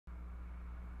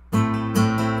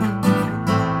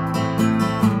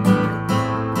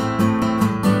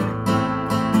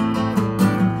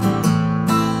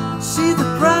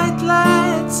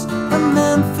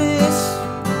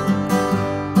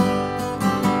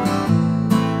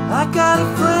got a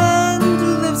friend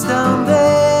who lives down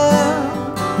there,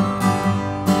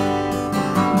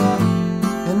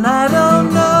 and I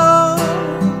don't know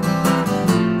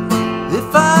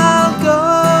if I'll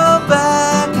go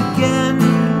back again.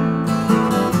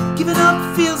 Giving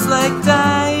up feels like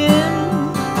dying.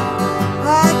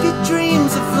 I get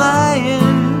dreams of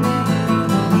flying.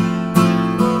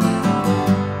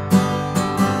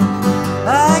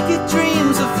 I get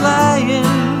dreams of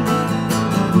flying.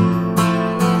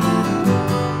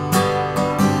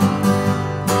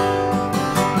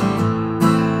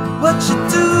 What you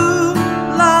do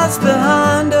lies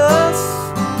behind us.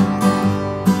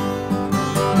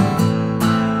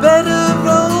 Better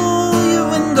roll your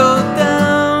window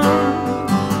down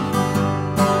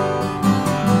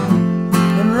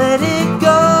and let it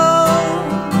go,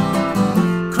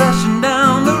 crashing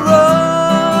down the road.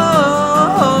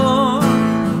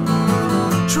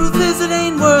 Truth is, it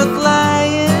ain't worth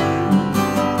lying.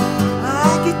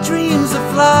 I get dreams of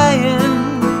flying.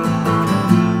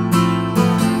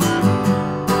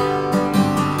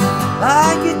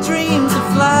 I get dreams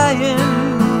of flying.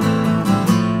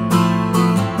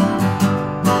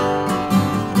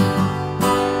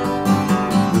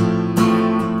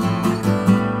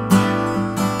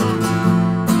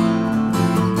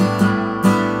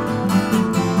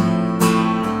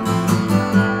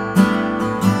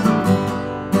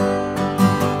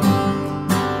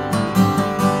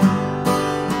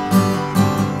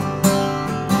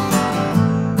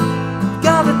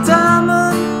 Got a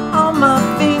diamond on my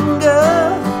finger,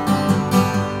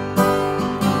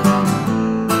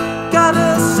 got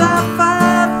a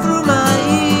sapphire through my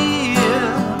ear,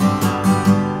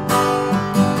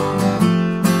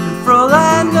 and for all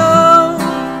I know,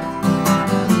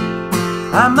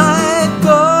 I might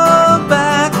go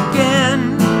back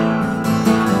again.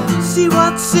 See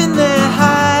what's in there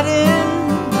hiding.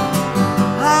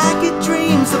 I get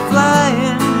dreams of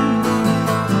flying.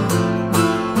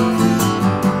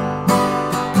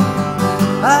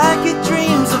 I get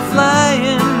dreams of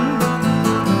flying.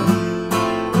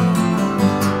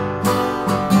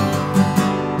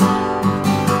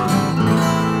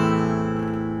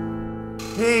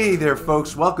 Hey there,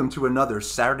 folks. Welcome to another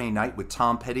Saturday Night with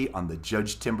Tom Petty on the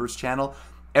Judge Timbers channel.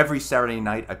 Every Saturday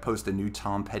night I post a new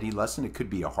Tom Petty lesson. It could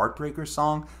be a Heartbreaker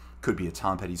song, could be a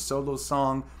Tom Petty solo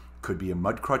song, could be a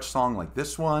Mudcrutch song like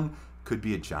this one, could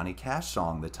be a Johnny Cash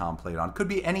song that Tom played on, could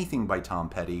be anything by Tom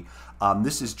Petty.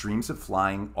 This is Dreams of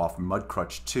Flying off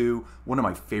Mudcrutch 2, one of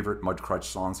my favorite Mudcrutch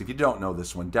songs. If you don't know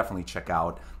this one, definitely check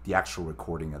out the actual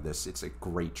recording of this. It's a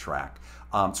great track.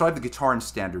 So I have the guitar in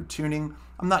standard tuning.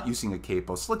 I'm not using a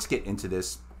capo, so let's get into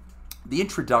this. The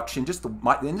introduction, and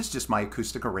this is just my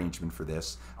acoustic arrangement for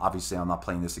this. Obviously, I'm not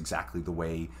playing this exactly the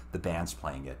way the band's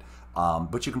playing it,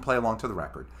 but you can play along to the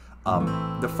record.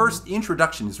 The first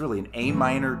introduction is really an A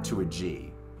minor to a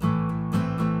G.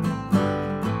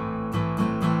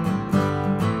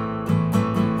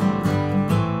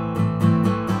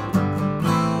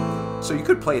 So you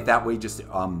could play it that way, just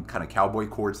kind of cowboy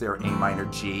chords there, A minor,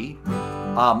 G.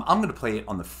 I'm going to play it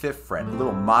on the 5th fret, a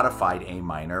little modified A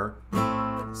minor,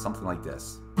 something like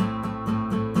this.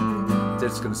 Then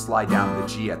it's going to slide down to the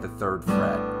G at the 3rd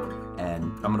fret,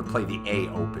 and I'm going to play the A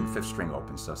open, 5th string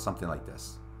open, so something like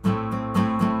this.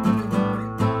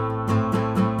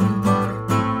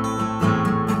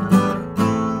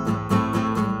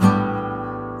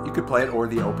 You could play it or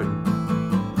the open,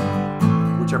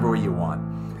 whichever way you want.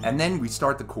 And then we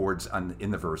start the chords in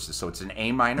the verses. So it's an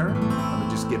A minor, let me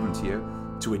just give them to you,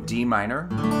 to a D minor,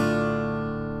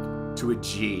 to a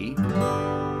G,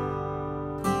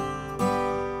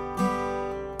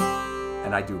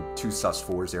 and I do 2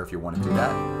 sus4s there if you want to do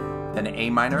that. Then an A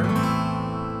minor,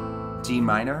 D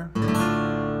minor,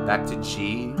 back to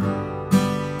G,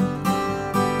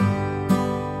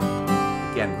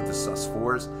 again with the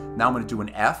sus4s. Now I'm going to do an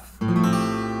F.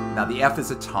 Now the F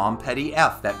is a Tom Petty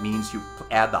F. That means you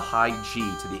add the high G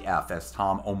to the F, as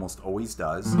Tom almost always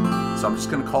does. So I'm just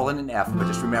going to call it an F, but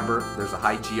just remember there's a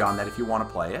high G on that if you want to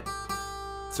play it.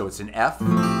 So it's an F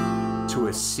to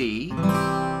a C,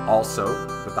 also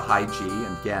with the high G,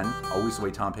 and again, always the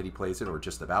way Tom Petty plays it, or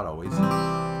just about always.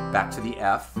 Back to the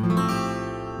F.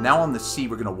 Now on the C,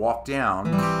 we're going to walk down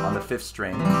on the 5th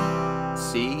string.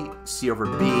 C, C over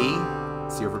B,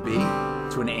 C over B,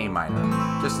 to an A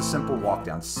minor. Just a simple walk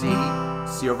down. C,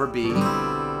 C over B,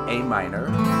 A minor,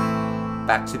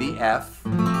 back to the F.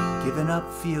 Giving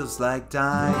up feels like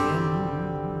dying.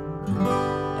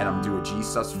 And I'm going to do a G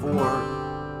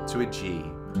sus4 to a G.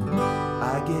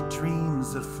 I get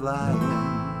dreams of flying.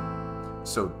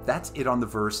 So that's it on the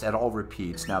verse. That all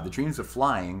repeats. Now the dreams of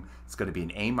flying, it's going to be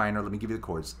an A minor. Let me give you the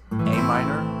chords. A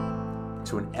minor,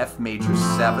 to an F major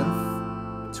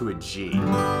 7th, to a G.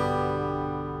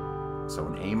 So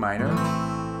an A minor.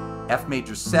 F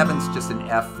major 7th's just an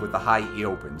F with the high E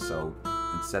open. So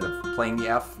instead of playing the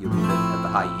F, you leave it at the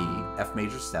high E. F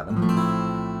major 7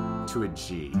 to a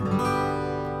G.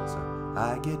 So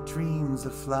I get dreams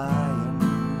of flying.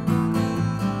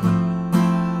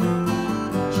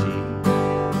 G.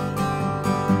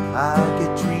 I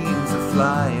get dreams of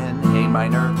flying. A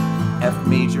minor, F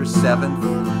major 7th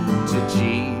to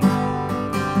G.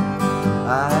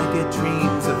 I get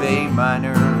dreams of A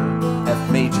minor, F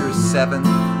major 7th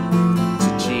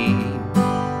to G.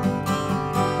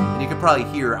 And you can probably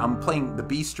hear I'm playing the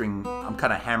B string, I'm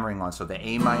kind of hammering on, so the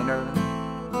A minor,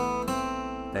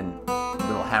 then a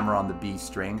little hammer on the B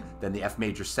string, then the F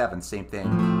major 7th, same thing,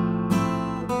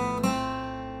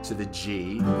 to the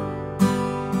G,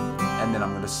 and then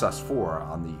I'm going to sus4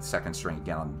 on the 2nd string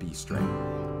again on the B string.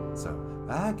 So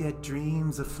I get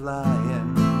dreams of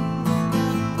flying.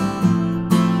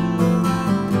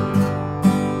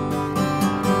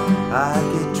 I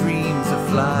get dreams of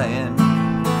flying.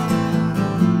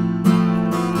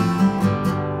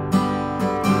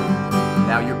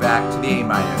 Now you're back to the A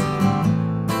minor.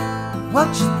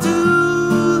 What you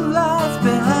do lies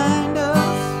behind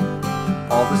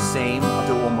us. All the same. I'll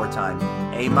do it one more time.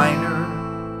 A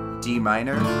minor, D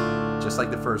minor, just like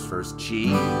the first verse.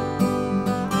 G.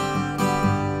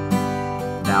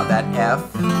 Now that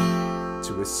F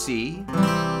to a C,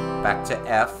 back to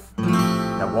F.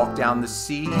 Now walk down the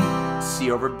C,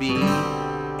 C over B,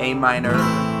 A minor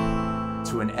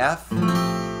to an F,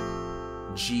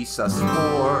 G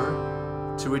sus4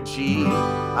 to a G.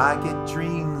 I get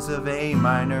dreams of A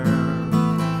minor,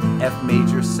 F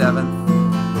major 7th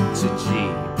to G.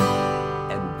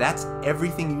 And that's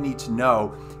everything you need to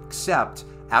know, except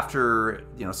after,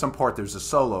 you know, some part there's a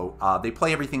solo. They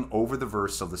play everything over the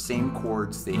verse, so the same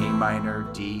chords, the A minor,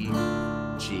 D,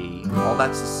 G, all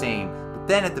that's the same. But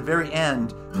then at the very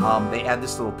end, they add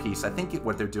this little piece. I think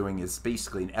what they're doing is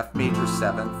basically an F major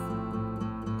 7th,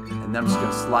 and then I'm just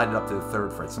going to slide it up to the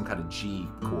 3rd fret, some kind of G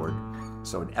chord.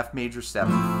 So an F major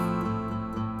 7th,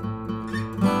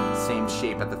 same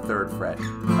shape at the 3rd fret,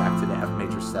 back to the F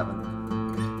major 7th.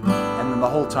 And then the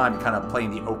whole time you're kind of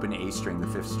playing the open A string, the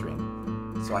 5th string.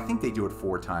 So I think they do it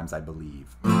 4 times, I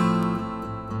believe. I'll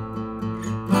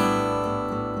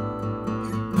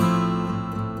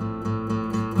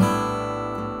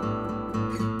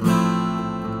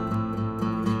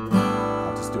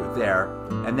just do it there.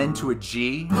 And then to a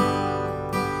G,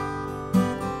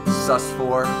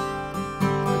 sus4, a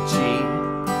G,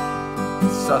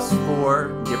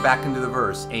 sus4, get back into the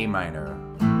verse, A minor.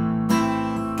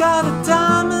 Got a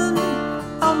diamond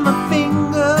on my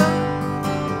finger,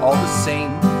 all the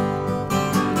same.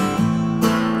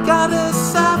 Got a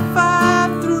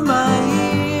sapphire through my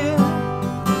ear.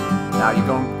 Now you're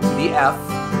going to the F.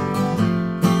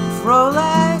 For all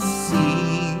I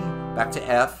see, back to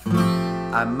F.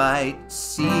 I might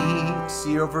see,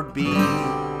 C over B,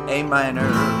 A minor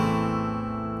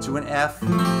to an F.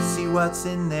 See what's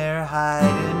in there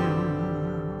hiding.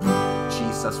 G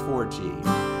sus4 G.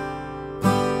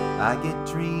 I get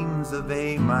dreams of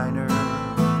A minor,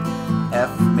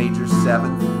 F major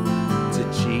 7th to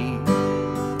G.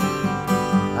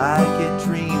 I get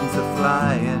dreams of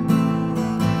flying.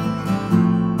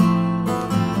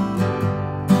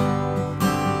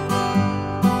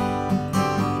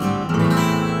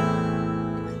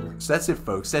 So that's it,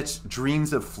 folks. That's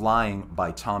Dreams of Flying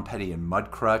by Tom Petty and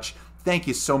Mudcrutch. Thank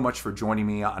you so much for joining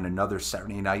me on another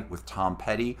Saturday Night with Tom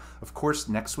Petty. Of course,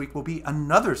 next week will be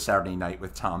another Saturday Night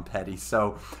with Tom Petty.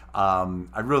 So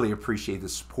I really appreciate the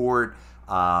support.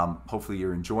 Hopefully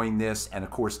you're enjoying this. And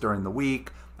of course, during the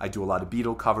week, I do a lot of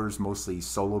Beatle covers, mostly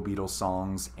solo Beatles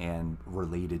songs and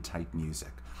related type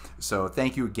music. So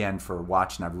thank you again for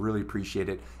watching. I really appreciate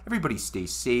it. Everybody stay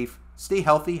safe, stay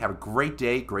healthy, have a great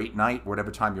day, great night, whatever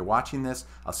time you're watching this.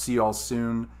 I'll see you all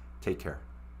soon. Take care.